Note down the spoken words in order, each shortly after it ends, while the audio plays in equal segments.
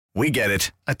We get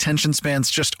it. Attention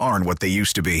spans just aren't what they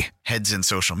used to be. Heads in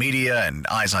social media and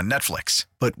eyes on Netflix.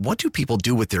 But what do people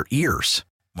do with their ears?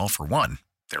 Well, for one,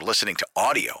 they're listening to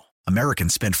audio.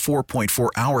 Americans spend 4.4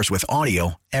 hours with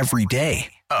audio every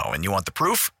day. Oh, and you want the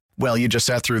proof? Well, you just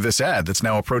sat through this ad that's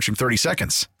now approaching 30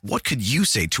 seconds. What could you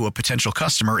say to a potential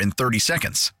customer in 30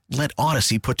 seconds? Let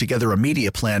Odyssey put together a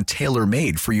media plan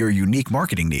tailor-made for your unique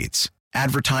marketing needs.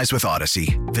 Advertise with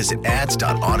Odyssey. Visit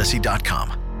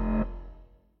ads.odyssey.com.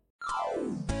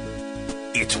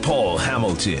 It's Paul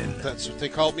Hamilton. That's what they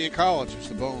called me in college. It's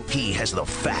the bone. He has the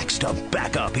facts to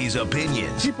back up his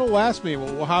opinions. People ask me,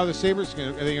 well, how are the Sabres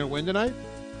going to, are they going to win tonight?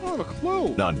 I don't have a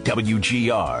clue. On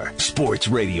WGR, Sports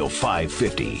Radio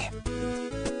 550.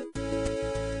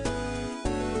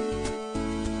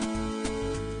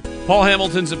 Paul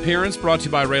Hamilton's appearance brought to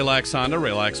you by Raylax Honda.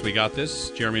 Raylax, we got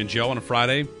this. Jeremy and Joe on a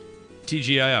Friday.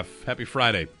 TGIF. Happy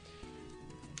Friday.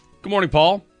 Good morning,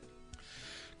 Paul.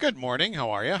 Good morning. How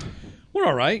are you? We're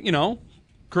all right,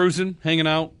 cruising, hanging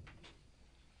out,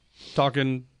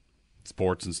 talking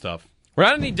sports and stuff. We're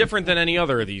not any different than any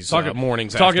other of these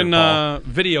mornings. Talking after,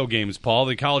 Paul. Video games, Paul.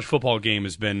 The college football game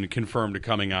has been confirmed to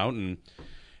coming out, and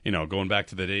going back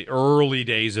to the early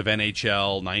days of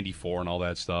NHL '94 and all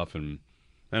that stuff. And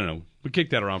I don't know, we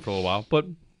kicked that around for a little while, but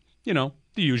the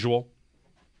usual.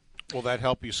 Will that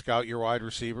help you scout your wide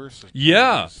receivers?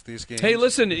 Yeah. These games? Hey,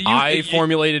 listen. I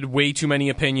formulated way too many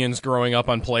opinions growing up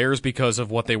on players because of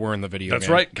what they were in the video game. That's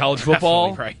right. College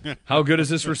football. Right. How good is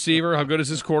this receiver? How good is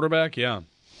this quarterback? Yeah.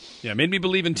 Yeah, made me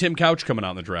believe in Tim Couch coming out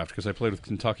in the draft because I played with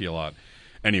Kentucky a lot.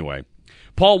 Anyway,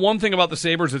 Paul, one thing about the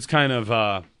Sabres that's kind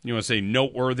of,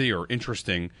 noteworthy or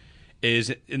interesting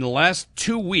is in the last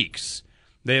 2 weeks,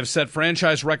 they have set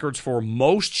franchise records for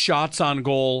most shots on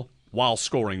goal while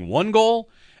scoring one goal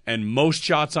and most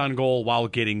shots on goal while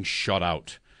getting shut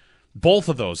out. Both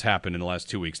of those happened in the last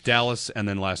 2 weeks, Dallas and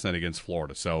then last night against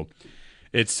Florida. So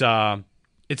it's a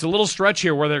little stretch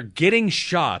here where they're getting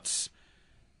shots,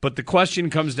 but the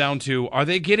question comes down to, are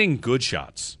they getting good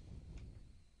shots?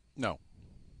 No,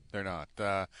 they're not.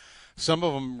 Some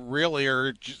of them really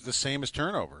are the same as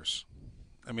turnovers.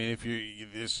 I mean, if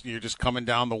you're just coming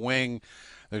down the wing,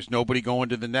 there's nobody going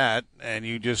to the net, and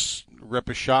you just rip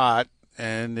a shot,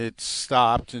 and it's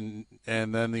stopped, and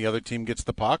then the other team gets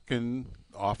the puck, and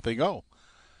off they go.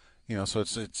 So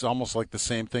it's almost like the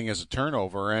same thing as a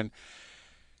turnover. And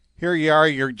here you are,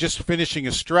 you're just finishing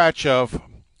a stretch of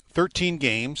 13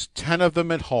 games, 10 of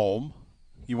them at home.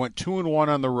 You went 2-1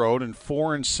 on the road and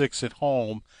 4-6 at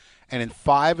home. And in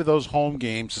 5 of those home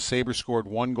games, the Sabres scored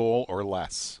 1 goal or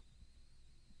less.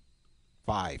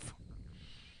 5.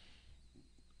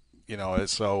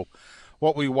 So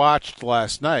what we watched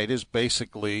last night is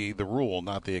basically the rule,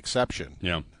 not the exception.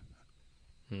 Yeah.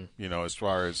 As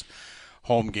far as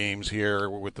home games here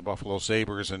with the Buffalo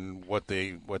Sabres and what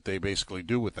they basically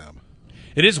do with them.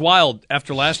 It is wild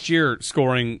after last year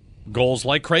scoring goals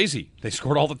like crazy. They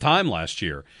scored all the time last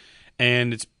year.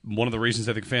 And it's one of the reasons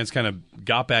I think fans kind of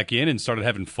got back in and started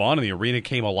having fun and the arena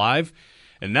came alive.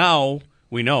 And now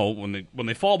we know when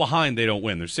they fall behind, they don't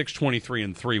win. They're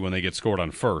 6-23-3 when they get scored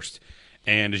on first.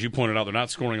 And as you pointed out, they're not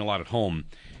scoring a lot at home.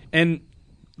 And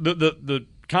the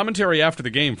commentary after the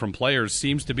game from players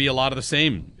seems to be a lot of the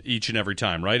same each and every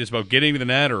time, right? It's about getting to the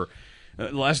net, or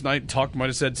last night Tuck might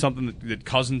have said something that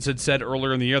Cousins had said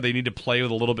earlier in the year. They need to play with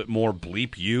a little bit more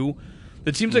bleep you.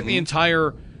 It seems like the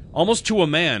entire, almost to a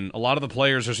man, a lot of the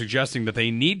players are suggesting that they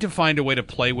need to find a way to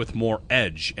play with more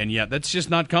edge, and yet that's just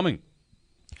not coming.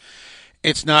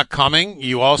 It's not coming.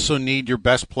 You also need your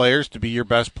best players to be your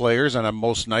best players, and on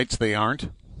most nights they aren't.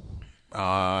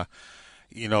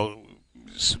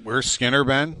 Where's Skinner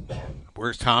been?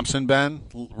 Where's Thompson been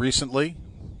recently?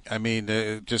 I mean,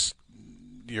 just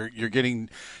you're getting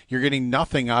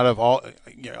nothing out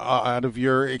of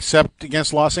your except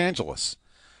against Los Angeles.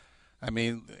 I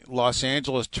mean, Los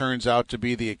Angeles turns out to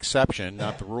be the exception,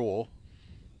 not the rule,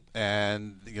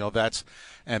 and that's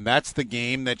the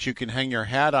game that you can hang your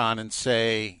hat on and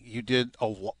say you did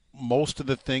most of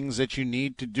the things that you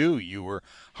need to do. You were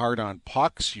hard on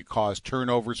pucks. You caused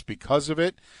turnovers because of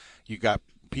it. You got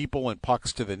people and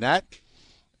pucks to the net,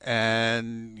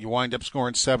 and you wind up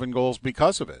scoring 7 goals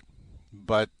because of it.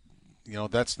 But,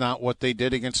 that's not what they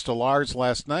did against Stars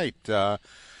last night. There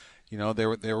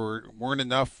weren't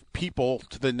enough people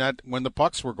to the net when the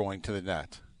pucks were going to the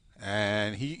net.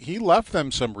 And he left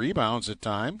them some rebounds at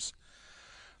times,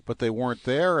 but they weren't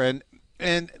there. And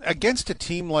against a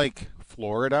team like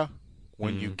Florida,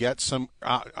 when you get some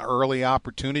early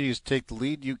opportunities to take the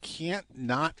lead, you can't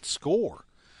not score.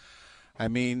 I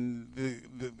mean,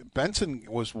 the Benson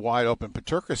was wide open.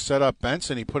 Peterka set up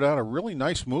Benson. He put out a really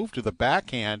nice move to the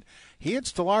backhand. he had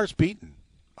Stolarz beaten.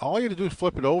 All he had to do is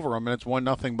flip it over him, and it's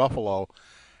 1-0 Buffalo.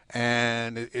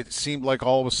 And it seemed like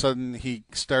all of a sudden he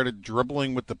started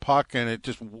dribbling with the puck, and it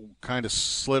just kind of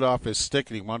slid off his stick,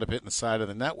 and he wound up hitting the side of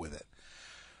the net with it.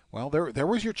 Well, there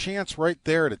was your chance right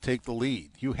there to take the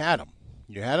lead. You had him.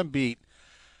 You had him beat,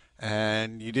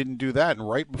 and you didn't do that. And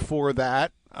right before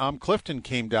that, Clifton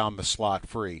came down the slot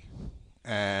free,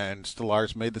 and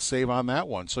Stolarz made the save on that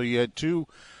one. So you had two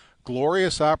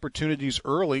glorious opportunities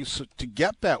early to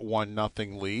get that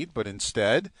 1-0 lead, but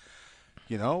instead,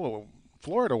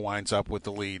 Florida winds up with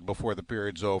the lead before the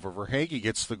period's over. Verhaeghe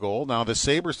gets the goal. Now, the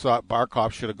Sabres thought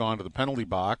Barkov should have gone to the penalty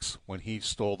box when he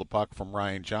stole the puck from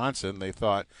Ryan Johnson. They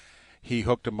thought he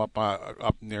hooked him up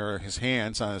near his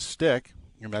hands on his stick,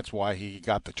 and that's why he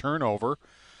got the turnover.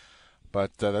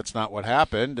 But that's not what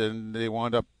happened, and they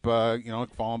wound up,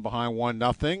 falling behind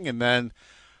 1-0, and then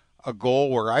a goal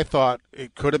where I thought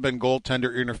it could have been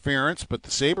goaltender interference, but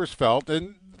the Sabres felt,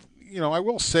 and I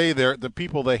will say the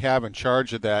people they have in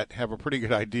charge of that have a pretty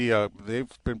good idea.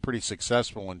 They've been pretty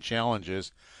successful in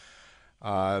challenges.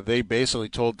 They basically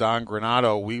told Don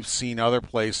Granato, we've seen other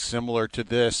plays similar to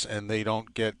this, and they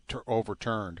don't get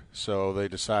overturned. So they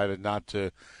decided not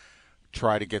to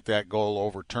try to get that goal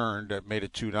overturned. That made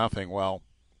it 2-0. Well,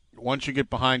 once you get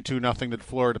behind 2-0 to the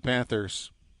Florida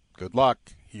Panthers, good luck.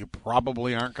 You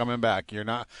probably aren't coming back.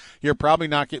 You're probably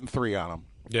not getting 3 on them.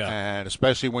 Yeah. And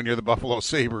especially when you're the Buffalo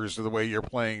Sabres, the way you're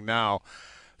playing now.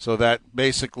 So that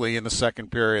basically in the second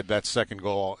period, that second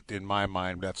goal, in my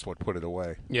mind, that's what put it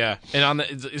away. Yeah. And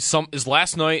is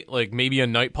last night like maybe a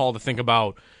night, Paul, to think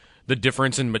about the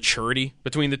difference in maturity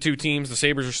between the two teams? The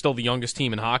Sabres are still the youngest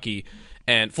team in hockey,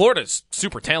 and Florida's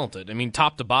super talented. I mean,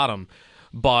 top to bottom.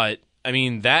 But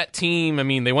that team,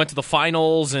 they went to the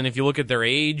finals, and if you look at their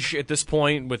age at this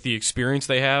point with the experience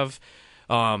they have,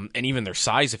 and even their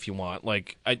size, if you want,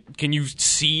 can you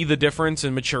see the difference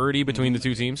in maturity between the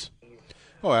two teams?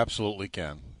 Oh, absolutely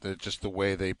can. Just the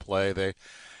way they play.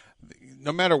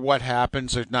 No matter what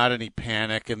happens, there's not any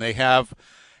panic, and they have,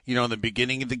 in the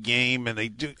beginning of the game, and they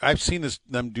do. I've seen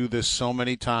them do this so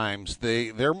many times.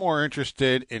 They're more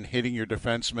interested in hitting your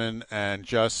defensemen and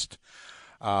just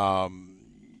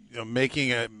making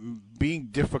it being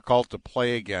difficult to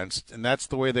play against, and that's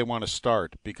the way they want to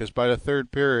start. Because by the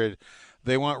third period,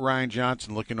 they want Ryan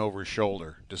Johnson looking over his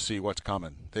shoulder to see what's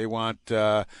coming. They want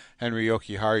Henry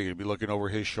Jokiharju to be looking over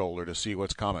his shoulder to see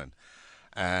what's coming.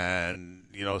 And,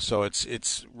 so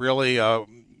it's really a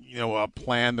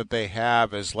plan that they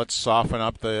have is let's soften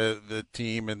up the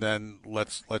team, and then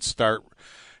let's start,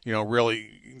 really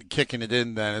kicking it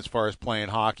in then as far as playing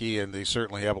hockey. And they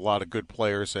certainly have a lot of good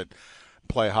players that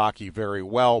play hockey very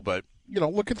well. But,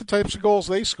 look at the types of goals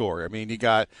they score.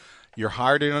 You're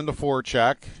hard in on the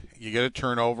forecheck. You get a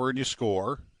turnover and you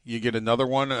score. You get another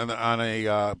one on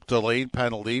a delayed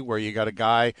penalty where you got a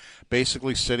guy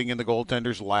basically sitting in the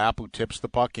goaltender's lap who tips the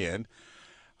puck in.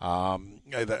 On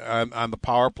the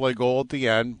power play goal at the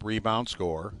end, rebound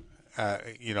score.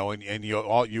 And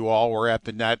you all were at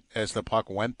the net as the puck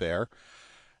went there.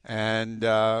 And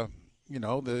the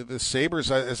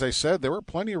Sabres, as I said, there were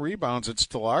plenty of rebounds that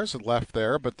Stolarz had left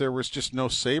there, but there was just no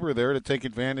Sabre there to take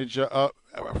advantage of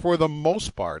for the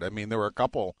most part. There were a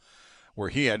couple where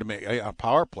he had to make a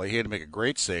power play. He had to make a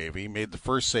great save. He made the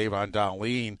first save on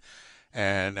Dahlin,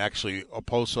 and actually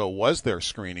Oposo was there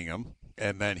screening him,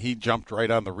 and then he jumped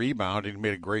right on the rebound and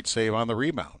made a great save on the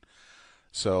rebound.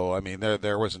 So,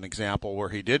 there was an example where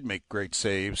he did make great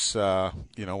saves,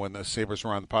 when the Sabres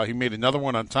were on the power. He made another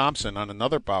one on Thompson on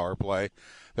another power play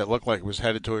that looked like it was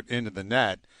headed into the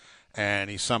net, and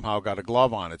he somehow got a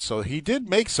glove on it. So he did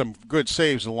make some good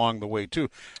saves along the way, too.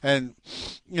 And,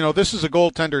 this is a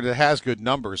goaltender that has good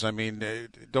numbers.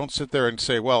 Don't sit there and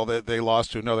say, well, they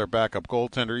lost to another backup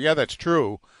goaltender. Yeah, that's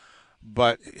true,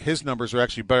 but his numbers are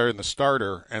actually better than the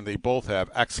starter, and they both have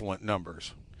excellent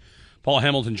numbers. Paul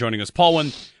Hamilton joining us. Paul,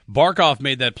 when Barkov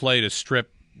made that play to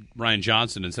strip Ryan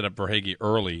Johnson and set up Verhaeghe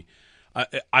early,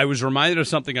 I was reminded of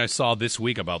something I saw this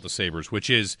week about the Sabres, which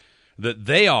is that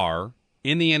they are,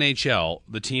 in the NHL,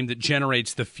 the team that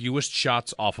generates the fewest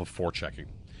shots off of forechecking.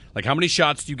 Like, how many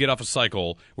shots do you get off a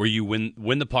cycle where you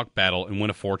win the puck battle and win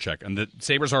a forecheck? And the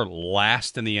Sabres are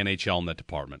last in the NHL in that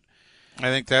department. I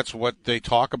think that's what they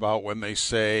talk about when they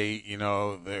say,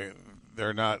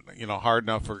 they're not, hard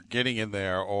enough for getting in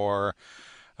there, or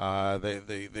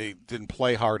they didn't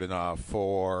play hard enough,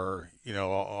 or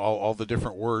all the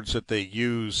different words that they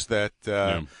use that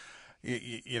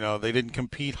they didn't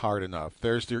compete hard enough.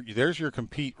 There's your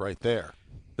compete right there.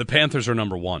 The Panthers are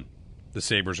number 1. The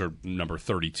Sabres are number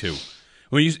 32.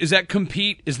 Is that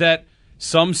compete? Is that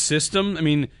some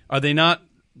system? Are they not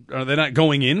not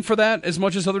going in for that as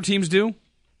much as other teams do?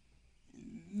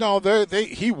 No,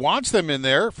 he wants them in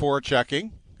there for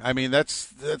checking. I mean,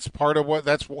 that's part of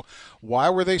why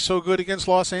were they so good against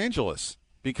Los Angeles?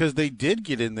 Because they did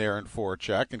get in there and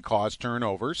forecheck and cause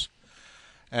turnovers,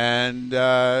 and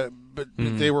but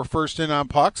they were first in on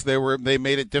pucks. They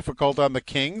made it difficult on the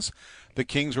Kings. The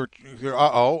Kings were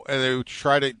and they would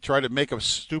try to make a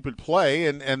stupid play,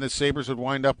 and the Sabres would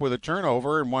wind up with a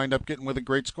turnover and wind up getting with a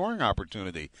great scoring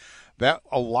opportunity. That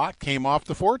a lot came off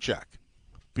the forecheck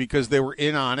because they were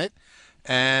in on it,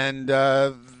 and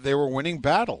they were winning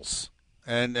battles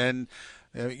and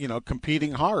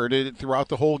competing hard throughout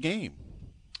the whole game.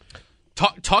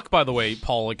 Tuck, by the way,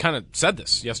 Paul, kind of said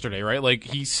this yesterday, right? Like,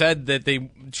 he said that they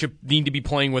should need to be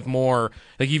playing with more,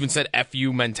 like, he even said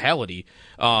FU mentality.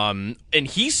 And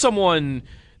he's someone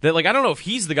that, like, I don't know if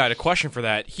he's the guy to question for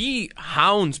that. He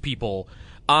hounds people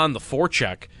on the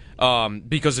forecheck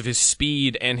because of his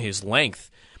speed and his length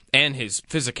and his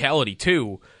physicality,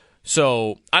 too.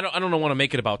 So I don't want to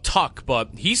make it about Tuck, but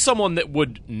he's someone that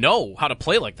would know how to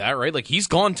play like that, right? Like, he's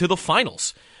gone to the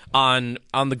finals on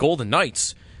the Golden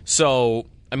Knights. So,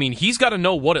 I mean, he's got to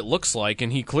know what it looks like,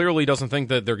 and he clearly doesn't think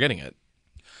that they're getting it.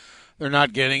 They're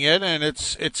not getting it, and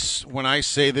it's when I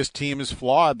say this team is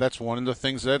flawed, that's one of the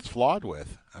things that it's flawed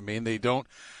with. I mean, they don't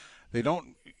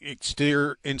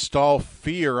install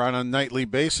fear on a nightly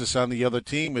basis on the other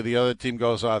team, where the other team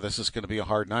goes, this is going to be a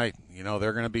hard night. You know,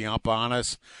 they're going to be up on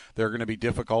us. They're going to be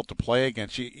difficult to play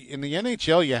against. In the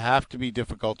NHL, you have to be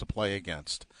difficult to play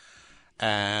against,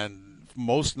 and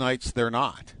most nights they're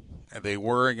not. And they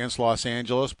were against Los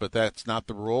Angeles, but that's not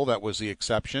the rule. That was the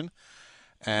exception.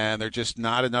 And there are just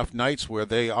not enough nights where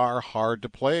they are hard to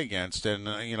play against. And,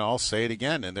 I'll say it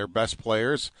again, and their best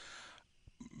players,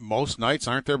 most nights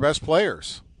aren't their best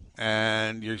players.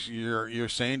 And you're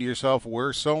saying to yourself,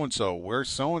 where's so-and-so? Where's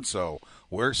so-and-so?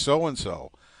 Where's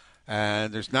so-and-so?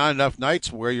 And there's not enough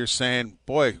nights where you're saying,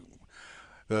 boy,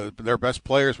 their best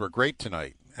players were great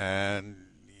tonight. And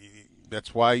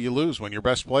that's why you lose. When your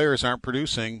best players aren't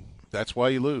producing, that's why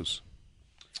you lose.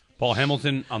 Paul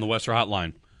Hamilton on the Western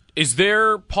Hotline. Is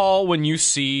there, Paul, when you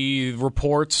see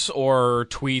reports or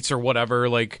tweets or whatever,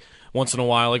 like once in a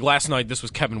while, like last night, this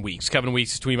was Kevin Weeks. Kevin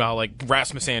Weeks is tweeting about like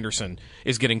Rasmus Anderson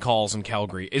is getting calls in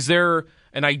Calgary. Is there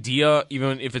an idea,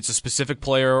 even if it's a specific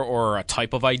player or a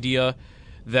type of idea,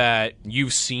 that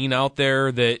you've seen out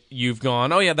there that you've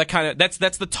gone, oh yeah, that's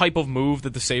the type of move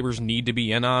that the Sabres need to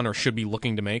be in on or should be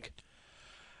looking to make?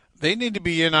 They need to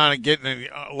be in on it, getting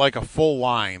like a full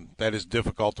line that is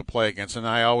difficult to play against. And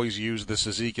I always use the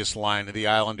Cizikas line of the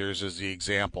Islanders as the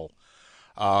example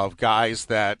of guys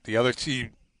that the other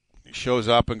team shows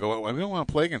up and go, we don't want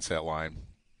to play against that line.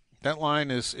 That line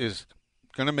is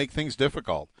going to make things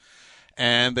difficult.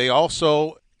 And they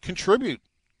also contribute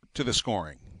to the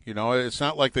scoring. It's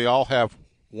not like they all have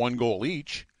one goal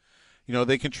each.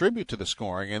 They contribute to the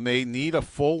scoring, and they need a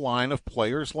full line of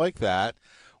players like that,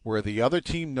 where the other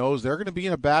team knows they're going to be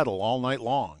in a battle all night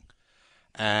long.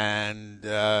 And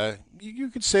you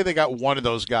could say they got one of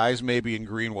those guys maybe in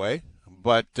Greenway,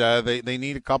 but they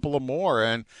need a couple of more,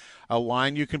 and a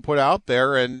line you can put out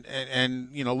there. And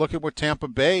look at what Tampa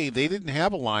Bay, they didn't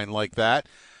have a line like that.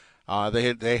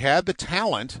 They had the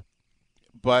talent,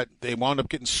 but they wound up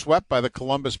getting swept by the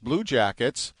Columbus Blue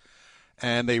Jackets,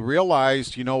 and they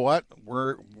realized, you know what,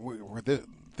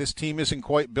 this team isn't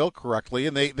quite built correctly,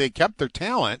 and they kept their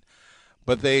talent,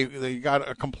 but they got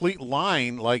a complete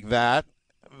line like that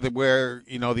where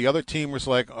the other team was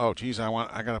like, oh geez,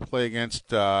 I got to play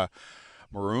against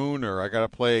Maroon, or I got to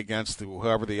play against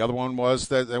whoever the other one was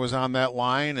that was on that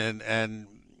line, and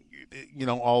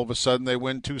all of a sudden they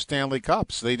win 2 Stanley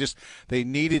Cups. They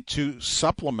needed to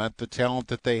supplement the talent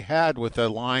that they had with a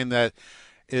line that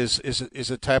is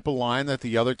a type of line that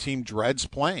the other team dreads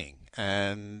playing.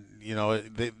 And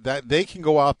they can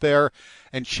go out there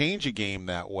and change a game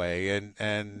that way,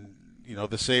 and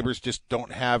the Sabres just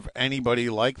don't have anybody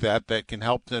like that can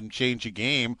help them change a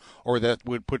game, or that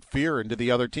would put fear into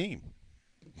the other team.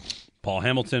 Paul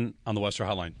Hamilton on the Western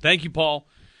Hotline. Thank you, Paul.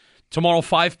 Tomorrow,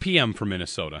 5 p.m. for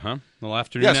Minnesota, huh? A little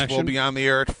afternoon action? Yes, we'll be on the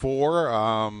air at 4,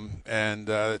 and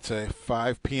it's a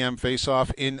 5 p.m.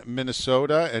 face-off in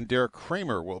Minnesota, and Derek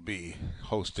Kramer will be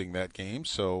hosting that game,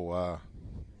 so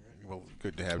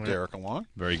good to have Derek along.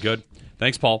 Very good.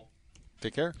 Thanks, Paul.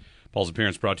 Take care. Paul's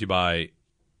appearance brought to you by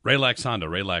Raylax Honda.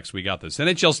 Raylax, we got this.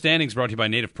 NHL standings brought to you by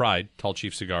Native Pride, Tall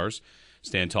Chief Cigars.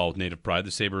 Stand tall with Native Pride.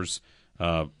 The Sabres,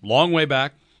 long way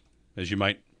back, as you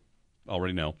might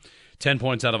already know. 10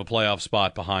 points out of a playoff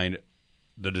spot behind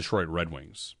the Detroit Red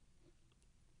Wings.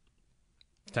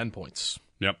 10 points.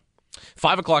 Yep.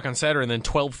 5 o'clock on Saturday and then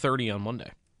 12:30 on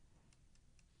Monday.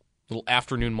 Little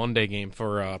afternoon Monday game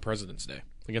for President's Day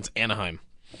against Anaheim.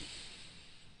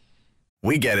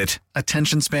 We get it.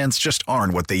 Attention spans just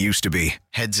aren't what they used to be.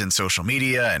 Heads in social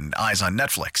media and eyes on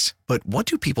Netflix. But what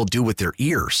do people do with their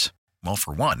ears? Well,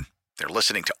 for one, they're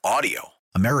listening to audio.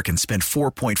 Americans spend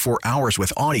 4.4 hours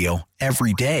with audio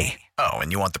every day. Oh,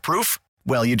 and you want the proof?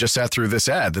 Well, you just sat through this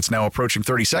ad that's now approaching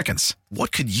 30 seconds.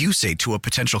 What could you say to a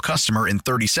potential customer in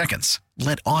 30 seconds?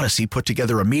 Let Odyssey put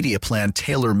together a media plan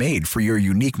tailor-made for your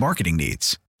unique marketing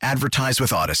needs. Advertise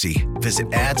with Odyssey.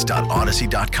 Visit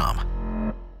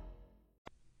ads.odyssey.com.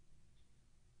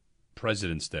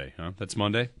 President's Day, huh? That's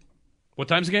Monday. What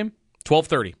time's the game?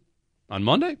 12:30 On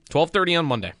Monday? 12:30 on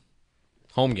Monday.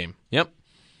 Home game. Yep.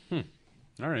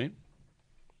 All right.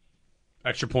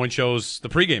 Extra Point shows the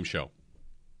pregame show.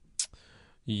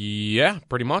 Yeah,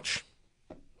 pretty much.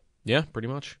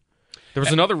 There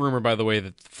was another rumor, by the way,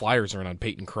 that the Flyers are in on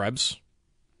Peyton Krebs.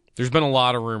 There's been a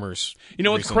lot of rumors. You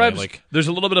know, with Krebs, there's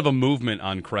a little bit of a movement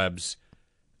on Krebs.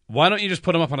 Why don't you just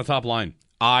put him up on a top line?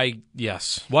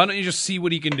 Yes. Why don't you just see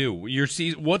what he can do?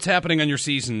 What's happening on your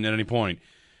season at any point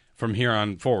from here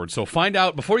on forward? So find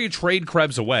out before you trade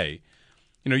Krebs away.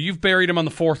 You know, you've buried him on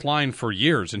the fourth line for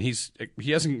years, and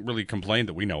he hasn't really complained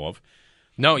that we know of.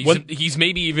 No, he's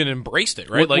maybe even embraced it,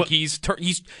 right?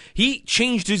 He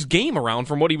changed his game around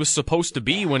from what he was supposed to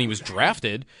be when he was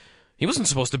drafted. He wasn't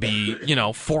supposed to be,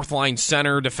 fourth line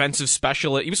center, defensive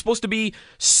specialist. He was supposed to be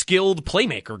skilled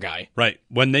playmaker guy. Right.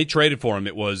 When they traded for him,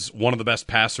 it was one of the best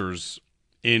passers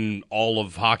in all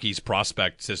of hockey's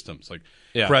prospect systems.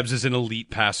 Krebs is an elite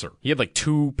passer. He had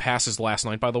 2 passes last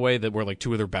night, by the way, that were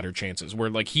 2 of their better chances. Where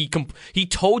he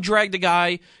toe dragged a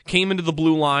guy, came into the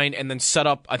blue line, and then set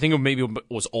up. I think maybe it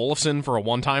was Olofsson for a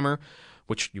one-timer,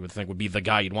 which you would think would be the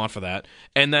guy you'd want for that.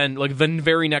 And then the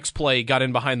very next play, got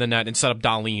in behind the net and set up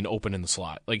Dahlin open in the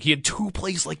slot. He had 2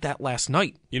 plays like that last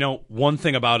night. You know, one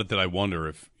thing about it that I wonder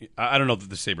if I don't know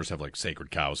that the Sabres have sacred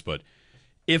cows, but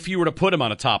if you were to put him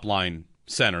on a top line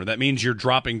center, that means you're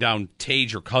dropping down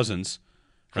Tage or Cousins.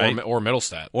 Right? Or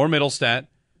Middlestat.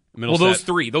 Well,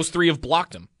 those three have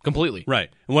blocked him completely. Right.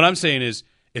 And what I'm saying is,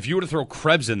 if you were to throw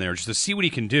Krebs in there just to see what he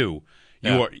can do,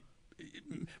 what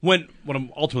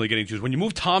I'm ultimately getting to is when you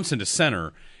move Thompson to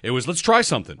center, it was let's try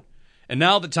something. And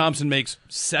now that Thompson makes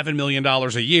 $7 million a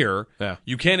year,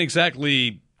 you can't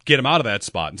exactly get him out of that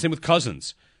spot. And same with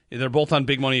Cousins. They're both on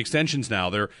big money extensions now.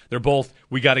 They're both,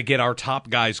 we got to get our top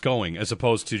guys going, as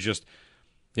opposed to just,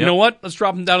 you know what? Let's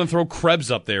drop him down and throw Krebs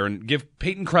up there and give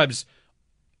Peyton Krebs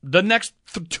the next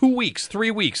 2 weeks, 3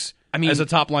 weeks as a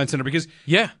top-line center. Because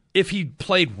if he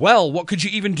played well, what could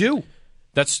you even do?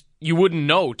 You wouldn't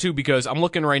know, too, because I'm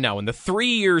looking right now. In the 3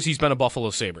 years he's been a Buffalo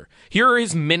Sabre, here are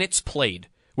his minutes played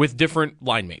with different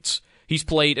line mates. He's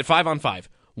played at 5-on-5,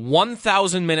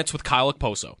 1,000 minutes with Kyle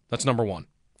Okposo. That's number 1.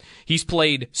 He's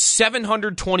played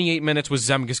 728 minutes with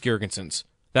Zemgus Girgensons.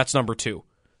 That's number 2.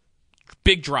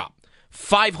 Big drop.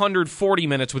 540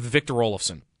 minutes with Victor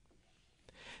Olofsson.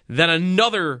 Then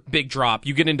another big drop.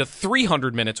 You get into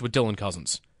 300 minutes with Dylan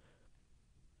Cousins.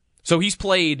 So he's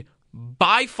played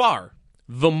by far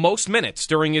the most minutes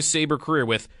during his Sabre career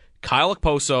with Kyle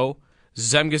Okposo,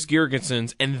 Zemgus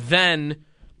Girgensons, and then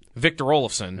Victor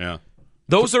Olofsson. Yeah.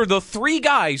 Those are the 3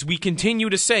 guys we continue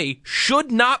to say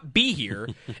should not be here,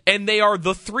 and they are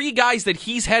the 3 guys that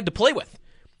he's had to play with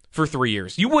for 3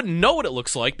 years. You wouldn't know what it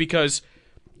looks like because,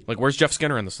 where's Jeff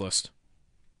Skinner on this list?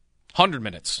 100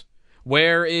 minutes.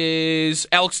 Where is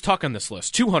Alex Tuck on this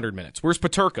list? 200 minutes. Where's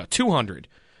Peterka? 200.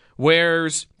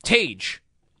 Where's Tage?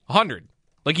 100.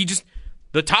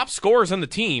 The top scorers on the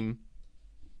team,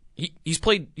 he's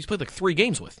played 3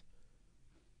 games with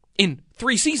in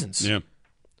 3 seasons. Yeah.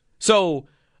 So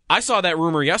I saw that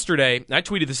rumor yesterday, and I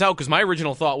tweeted this out because my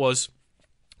original thought was,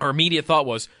 or immediate thought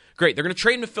was, great, they're going to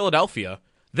trade him to Philadelphia.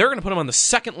 They're going to put him on the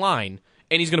second line,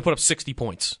 and he's going to put up 60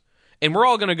 points. And we're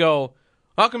all going to go,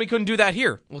 how come he couldn't do that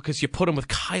here? Well, because you put him with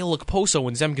Kyle Okposo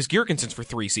and Zemgus Girgensons for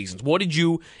 3 seasons. What did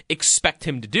you expect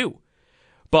him to do?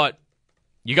 But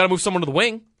you got to move someone to the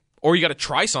wing, or you got to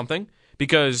try something,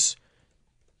 because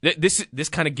this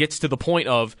kind of gets to the point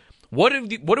of, what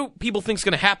do people think is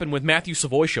going to happen when Matthew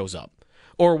Savoy shows up?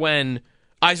 Or when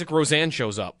Isaac Rosen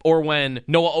shows up? Or when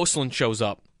Noah Ostlund shows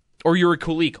up? Or Yuri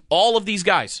Kulik? All of these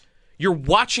guys. You're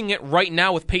watching it right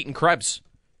now with Peyton Krebs.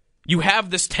 You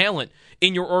have this talent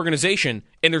in your organization,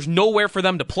 and there's nowhere for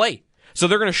them to play. So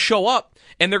they're going to show up,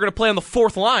 and they're going to play on the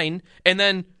 4th line, and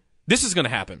then this is going to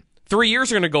happen. 3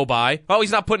 years are going to go by. Oh,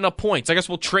 he's not putting up points. I guess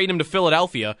we'll trade him to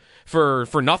Philadelphia for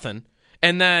nothing.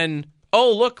 And then,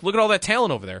 oh, look at all that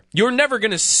talent over there. You're never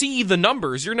going to see the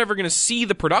numbers. You're never going to see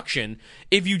the production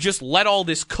if you just let all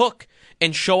this cook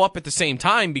and show up at the same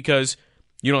time, because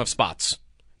you don't have spots.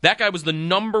 That guy was the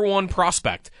number one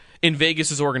prospect in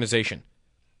Vegas' organization.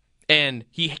 And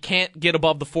he can't get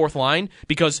above the fourth line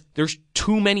because there's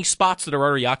too many spots that are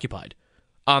already occupied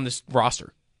on this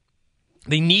roster.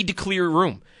 They need to clear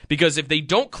room, because if they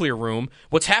don't clear room,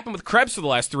 what's happened with Krebs for the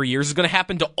last 3 years is going to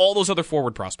happen to all those other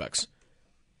forward prospects.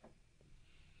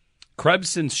 Krebs,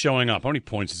 since showing up, how many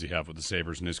points does he have with the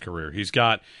Sabres in his career? He's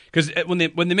got, because when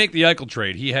they make the Eichel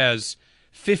trade, he has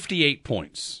 58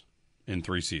 points in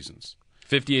 3 seasons.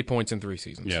 58 points in 3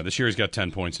 seasons. Yeah, this year he's got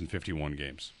 10 points in 51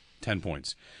 games. 10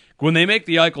 points. When they make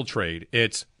the Eichel trade,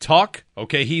 it's Tuck,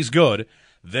 okay, he's good.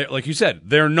 Like you said,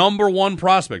 their number one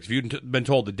prospect, if you'd been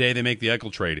told the day they make the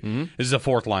Eichel trade, this is a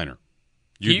fourth liner.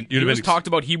 He was talked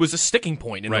about he was a sticking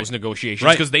point in those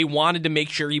negotiations because they wanted to make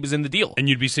sure he was in the deal. And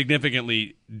you'd be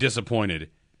significantly disappointed.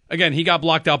 Again, he got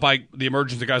blocked out by the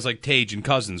emergence of guys like Tage and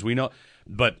Cousins. We know,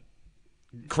 but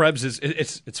Krebs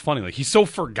it's funny. Like, he's so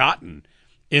forgotten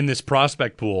in this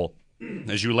prospect pool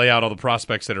as you lay out all the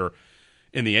prospects that are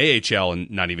in the AHL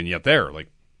and not even yet there, like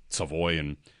Savoy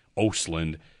and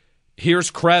Osland.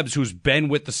 Here's Krebs, who's been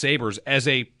with the Sabres as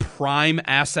a prime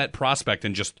asset prospect,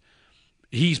 and just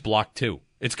he's blocked too.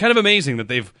 It's kind of amazing that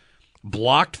they've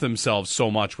blocked themselves so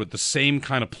much with the same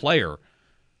kind of player.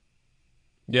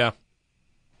 Yeah.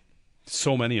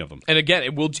 So many of them. And again,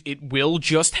 it will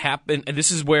just happen. And this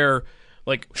is where,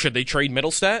 like, should they trade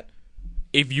Middlestat?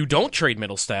 If you don't trade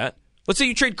Middlestat, let's say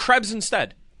you trade Krebs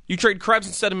instead. You trade Krebs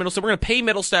instead of Middlestat. We're going to pay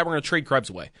Middlestat. We're going to trade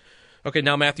Krebs away. Okay,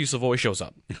 now Matthew Savoy shows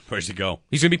up. Where's he go?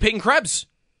 He's going to be paying Krebs.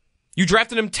 You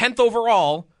drafted him 10th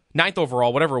overall, 9th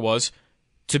overall, whatever it was,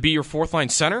 to be your fourth-line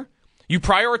center. You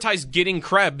prioritize getting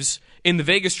Krebs in the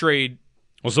Vegas trade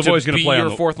Savoy's to be your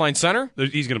fourth-line center?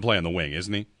 He's going to play on the wing,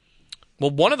 isn't he?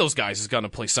 Well, one of those guys is going to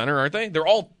play center, aren't they? They're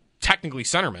all technically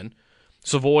centermen.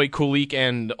 Savoy, Kulik,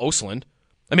 and Osland.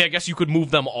 I mean, I guess you could move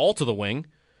them all to the wing.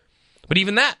 But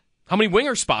even that, how many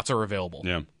winger spots are available?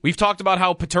 Yeah. We've talked about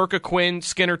how Peterka, Quinn,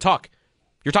 Skinner, Tuck.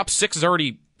 Your top 6 is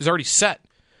already set.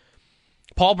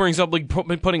 Paul brings up like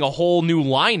putting a whole new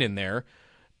line in there.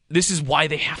 This is why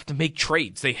they have to make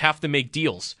trades. They have to make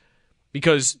deals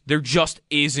because there just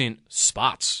isn't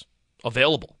spots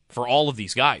available for all of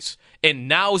these guys. And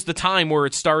now's the time where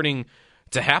it's starting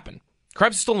to happen.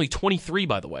 Krebs is still only 23,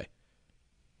 by the way.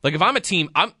 Like, if I'm a team,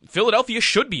 Philadelphia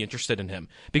should be interested in him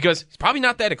because he's probably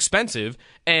not that expensive,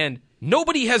 and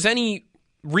nobody has any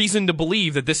reason to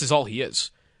believe that this is all he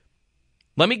is.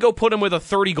 Let me go put him with a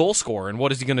 30-goal scorer, and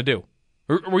what is he going to do?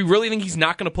 Or we really think he's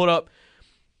not going to put up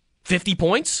 50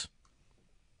 points?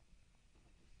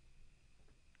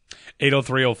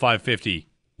 803-0550,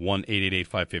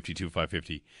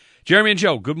 1-888-550-2550. Jeremy and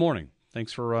Joe, good morning.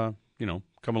 Thanks for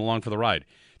coming along for the ride.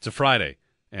 It's a Friday.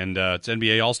 And it's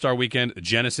NBA All-Star Weekend,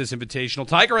 Genesis Invitational.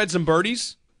 Tiger had some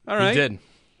birdies. All right. He did.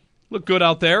 Looked good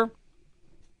out there.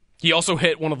 He also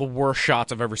hit one of the worst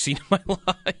shots I've ever seen in my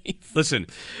life. Listen.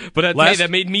 But that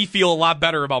made me feel a lot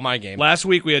better about my game. Last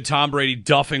week we had Tom Brady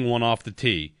duffing one off the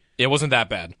tee. It wasn't that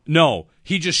bad. No.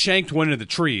 He just shanked one into the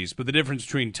trees. But the difference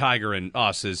between Tiger and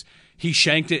us is he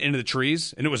shanked it into the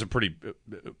trees, and it was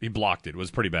he blocked it. It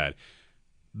was pretty bad.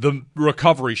 The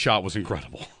recovery shot was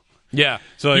incredible. Yeah.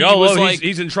 So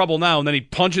he's in trouble now, and then he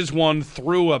punches one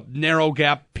through a narrow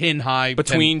gap, pin high.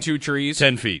 Between 2 trees.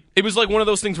 10 feet. It was like one of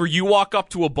those things where you walk up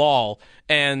to a ball,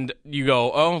 and you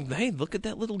go, oh, hey, look at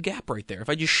that little gap right there. If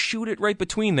I just shoot it right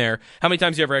between there, how many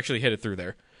times do you ever actually hit it through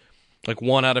there? Like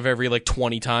 1 out of every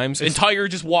 20 times. And Tiger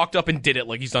just walked up and did it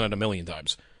like he's done it a million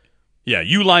times. Yeah,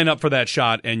 you line up for that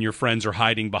shot, and your friends are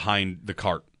hiding behind the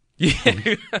cart. Yeah.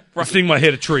 Right. This thing might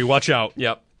hit a tree. Watch out.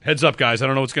 Yep. Heads up, guys. I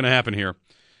don't know what's going to happen here.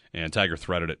 And Tiger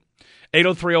threaded it.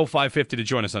 803-0550 to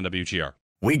join us on WGR.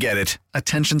 We get it.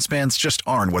 Attention spans just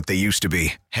aren't what they used to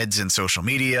be. Heads in social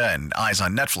media and eyes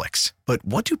on Netflix. But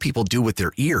what do people do with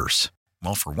their ears?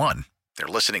 Well, for one, they're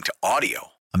listening to audio.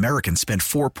 Americans spend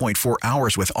 4.4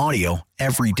 hours with audio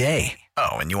every day.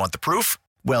 Oh, and you want the proof?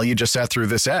 Well, you just sat through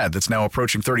this ad that's now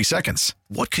approaching 30 seconds.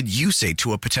 What could you say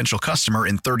to a potential customer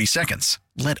in 30 seconds?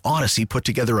 Let Odyssey put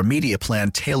together a media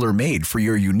plan tailor-made for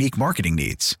your unique marketing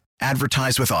needs.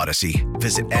 Advertise with Odyssey.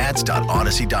 Visit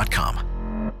ads.odyssey.com.